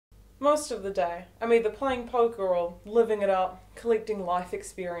Most of the day, I'm either playing poker or living it up, collecting life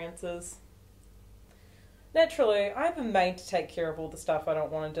experiences. Naturally, I have a maid to take care of all the stuff I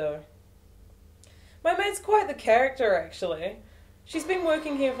don't want to do. My maid's quite the character, actually. She's been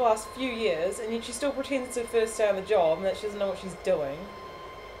working here for the last few years, and yet she still pretends it's her first day on the job and that she doesn't know what she's doing.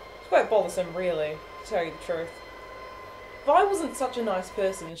 It's quite bothersome, really, to tell you the truth. If I wasn't such a nice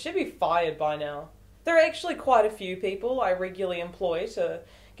person, she'd be fired by now. There are actually quite a few people I regularly employ to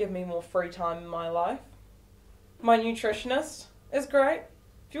give me more free time in my life. My nutritionist is great.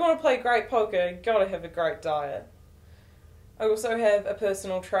 If you want to play great poker, you gotta have a great diet. I also have a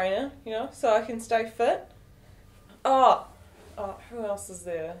personal trainer, so I can stay fit. Who else is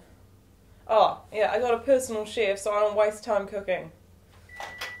there? I got a personal chef, so I don't waste time cooking.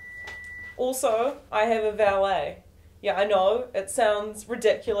 Also, I have a valet. Yeah, I know, it sounds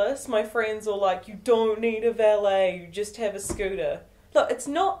ridiculous. My friends are like, you don't need a valet, you just have a scooter. Look, it's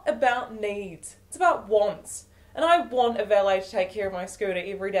not about needs, it's about wants. And I want a valet to take care of my scooter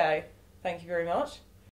every day. Thank you very much.